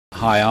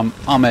Hi,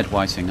 I'm Ed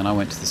Whiting and I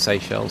went to the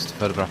Seychelles to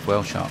photograph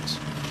whale sharks.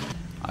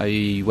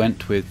 I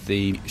went with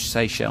the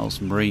Seychelles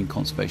Marine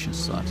Conservation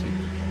Society.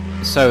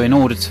 So in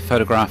order to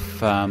photograph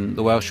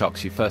the whale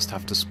sharks, you first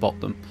have to spot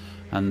them,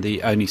 and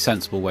the only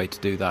sensible way to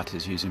do that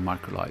is using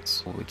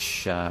microlights,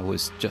 which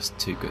was just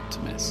too good to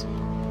miss.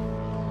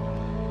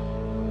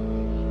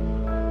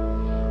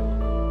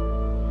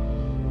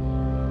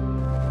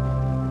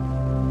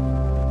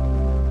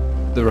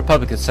 The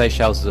Republic of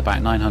Seychelles is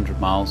about 900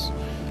 miles,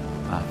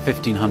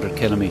 1,500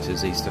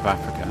 kilometres east of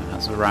Africa. It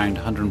has around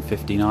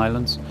 115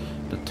 islands,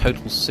 the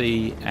total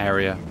sea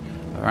area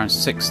around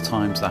 6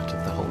 times that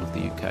of the whole of the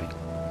UK.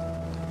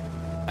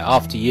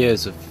 After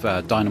years of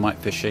dynamite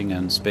fishing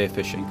and spear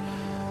fishing,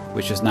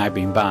 which has now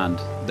been banned,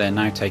 they're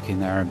now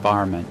taking their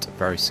environment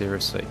very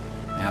seriously.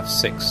 They have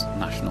 6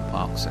 national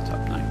parks set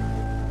up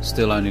now.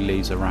 Still only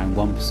leaves around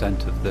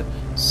 1% of the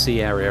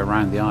sea area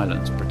around the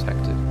islands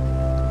protected.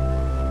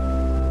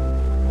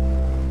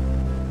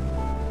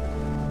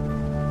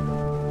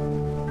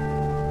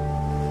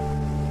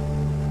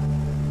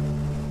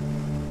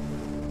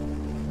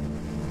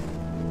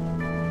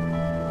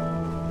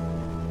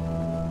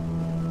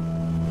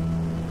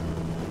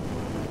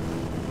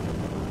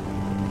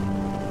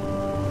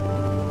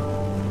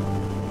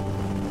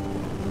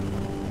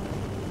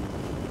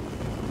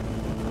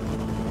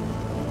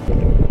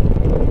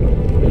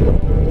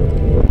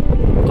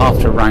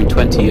 After around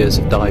 20 years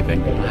of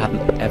diving, I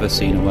hadn't ever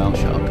seen a whale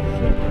shark.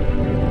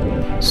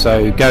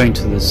 So going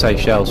to the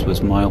Seychelles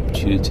was my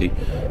opportunity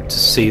to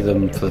see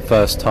them for the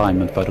first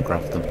time and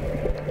photograph them.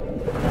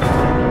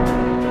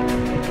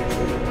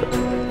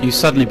 You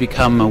suddenly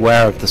become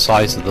aware of the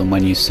size of them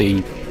when you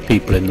see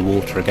people in the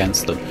water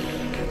against them,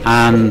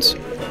 and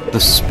the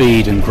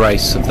speed and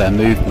grace of their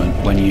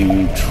movement when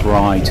you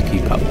try to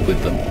keep up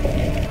with them.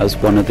 As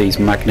one of these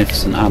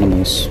magnificent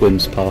animals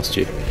swims past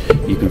you,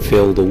 you can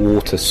feel the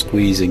water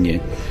squeezing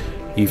you.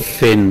 You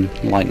fin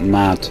like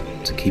mad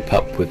to keep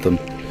up with them,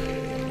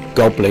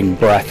 gobbling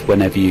breath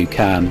whenever you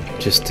can,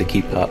 just to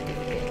keep up.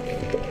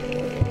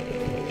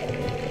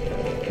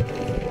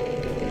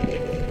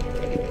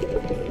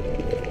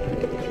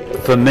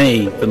 For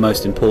me, the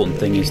most important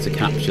thing is to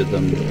capture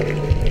them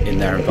in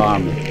their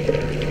environment,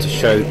 to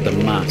show the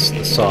mass,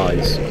 the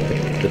size,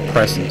 the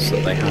presence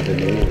that they have in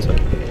the water,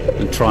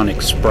 and try and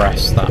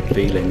express that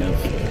feeling of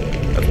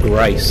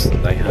grace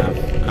that they have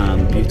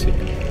and beauty.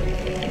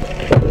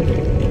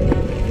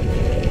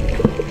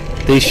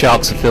 These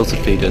sharks are filter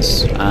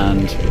feeders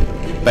and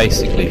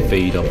basically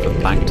feed off of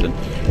plankton.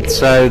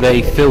 So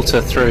they filter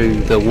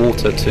through the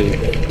water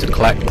to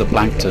collect the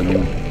plankton,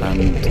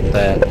 and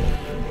their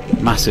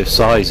massive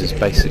size is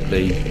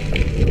basically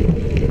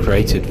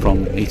created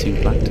from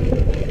eating plankton.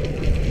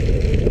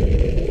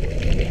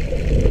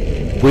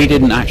 We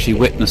didn't actually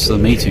witness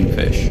them eating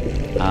fish,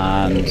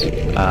 and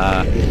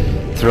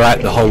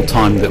throughout the whole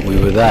time that we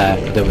were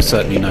there was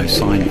certainly no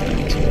sign of them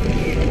eating fish.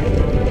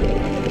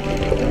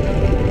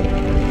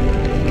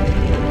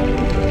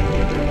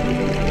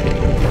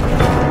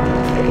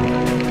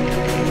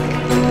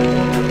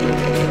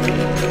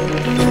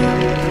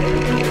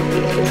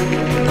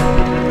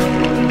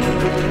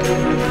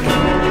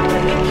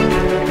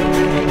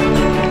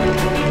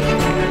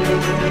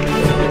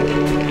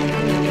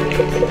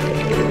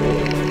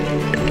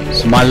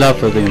 So my love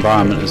for the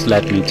environment has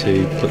led me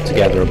to put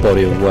together a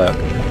body of work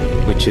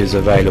which is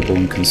available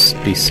and can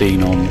be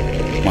seen on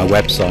my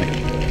website,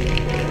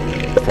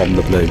 From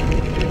the Blue.